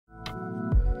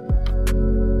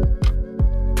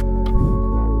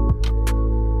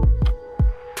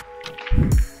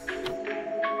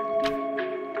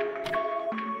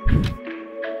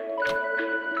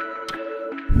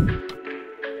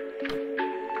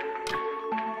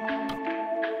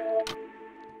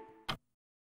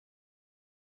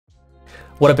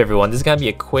What up everyone, this is going to be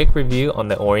a quick review on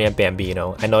the Orient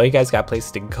Bambino. I know you guys got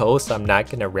places to go, so I'm not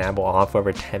going to ramble on for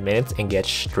over 10 minutes and get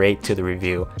straight to the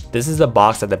review. This is the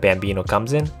box that the Bambino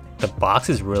comes in. The box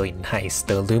is really nice.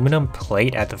 The aluminum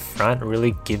plate at the front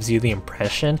really gives you the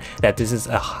impression that this is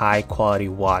a high quality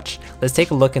watch. Let's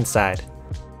take a look inside.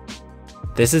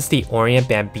 This is the Orient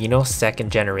Bambino 2nd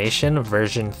generation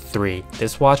version 3.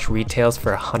 This watch retails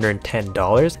for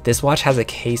 $110. This watch has a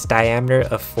case diameter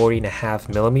of 40.5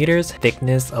 millimeters,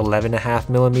 thickness 11.5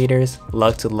 millimeters,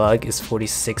 lug to lug is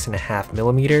 46.5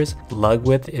 millimeters, lug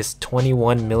width is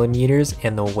 21 millimeters,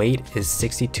 and the weight is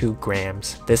 62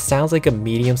 grams. This sounds like a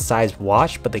medium-sized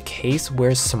watch, but the case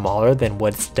wears smaller than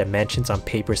what its dimensions on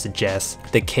paper suggest.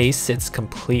 The case sits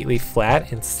completely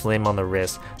flat and slim on the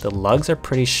wrist. The lugs are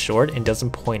pretty short and doesn't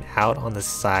point out on the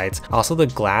sides. Also, the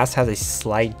glass has a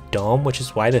slight dome, which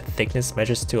is why the thickness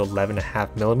measures to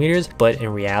 11.5 millimeters, but in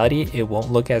reality it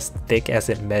won't look as thick as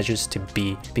it measures to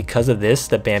be. Because of this,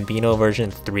 the Bambino version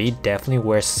 3 definitely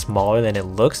wears smaller than it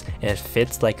looks, and it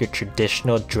fits like your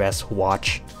traditional dress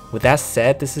watch. With that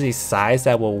said, this is a size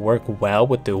that will work well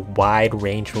with the wide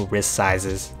range of wrist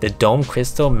sizes. The dome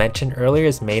crystal mentioned earlier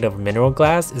is made of mineral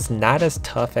glass. It's not as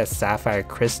tough as sapphire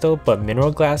crystal, but mineral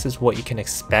glass is what you can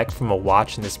expect from a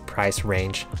watch in this price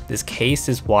range. This case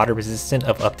is water resistant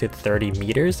of up to 30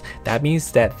 meters. That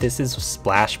means that this is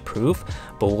splash proof,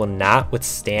 but will not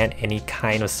withstand any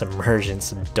kind of submersion,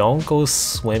 so don't go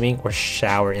swimming or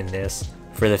shower in this.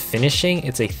 For the finishing,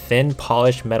 it's a thin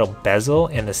polished metal bezel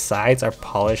and the sides are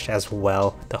polished as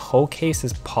well. The whole case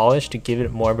is polished to give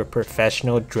it more of a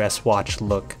professional dress watch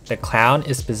look. The crown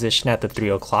is positioned at the 3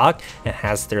 o'clock and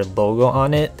has their logo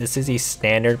on it. This is a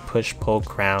standard push-pull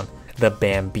crown. The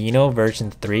Bambino version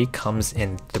 3 comes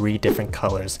in 3 different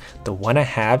colors. The one I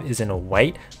have is in a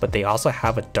white, but they also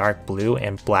have a dark blue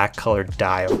and black colored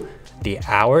dial. The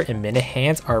hour and minute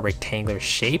hands are a rectangular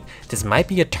shape. This might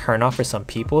be a turnoff for some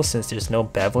people since there's no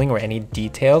beveling or any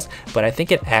details, but I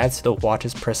think it adds to the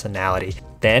watch's personality.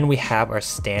 Then we have our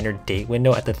standard date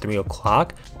window at the 3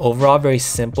 o'clock. Overall, very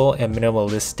simple and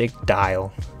minimalistic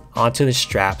dial. Onto the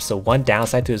strap. So one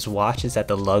downside to this watch is that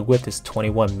the lug width is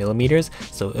 21 millimeters,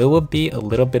 so it will be a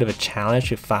little bit of a challenge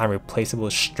to find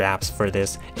replaceable straps for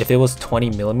this. If it was 20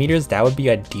 millimeters, that would be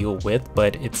ideal width,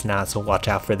 but it's not, so watch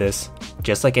out for this.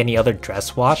 Just like any other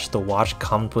dress watch, the watch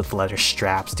comes with leather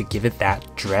straps to give it that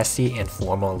dressy and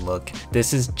formal look.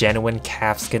 This is genuine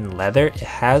calfskin leather. It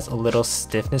has a little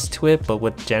stiffness to it, but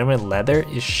with genuine leather,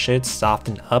 it should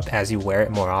soften up as you wear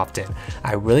it more often.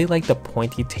 I really like the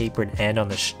pointy tapered end on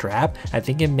the strap. I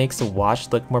think it makes the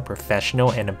watch look more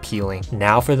professional and appealing.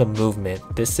 Now for the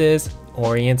movement. This is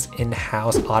Orient's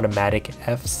in-house automatic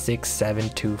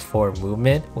F6724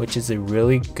 movement, which is a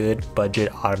really good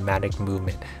budget automatic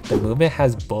movement. The movement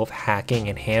has both hacking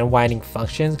and hand winding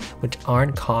functions, which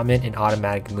aren't common in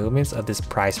automatic movements of this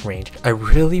price range. I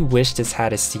really wish this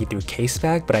had a see-through case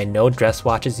back, but I know dress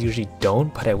watches usually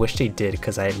don't, but I wish they did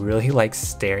because I really like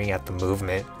staring at the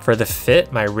movement. For the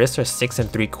fit, my wrists are 6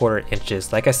 3/4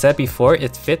 inches. Like I said before,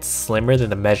 it fits slimmer than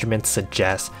the measurements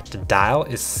suggest. The dial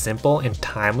is simple and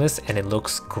timeless, and it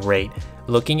looks great.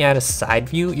 Looking at a side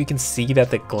view, you can see that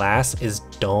the glass is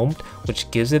domed, which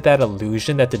gives it that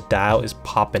illusion that the dial is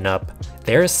popping up.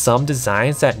 There are some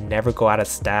designs that never go out of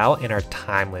style and are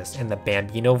timeless, and the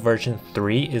Bambino version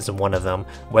 3 is one of them.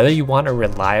 Whether you want a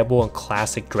reliable and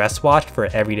classic dress watch for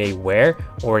everyday wear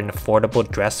or an affordable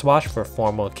dress watch for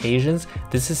formal occasions,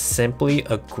 this is simply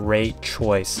a great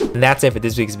choice. And that's it for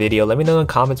this week's video. Let me know in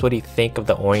the comments what you think of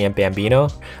the Orient Bambino.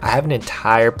 I have an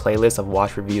entire playlist of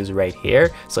watch reviews right here,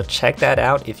 so check that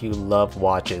out if you love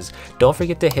watches. Don't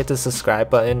forget to hit the subscribe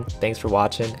button. Thanks for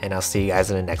watching, and I'll see you guys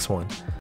in the next one.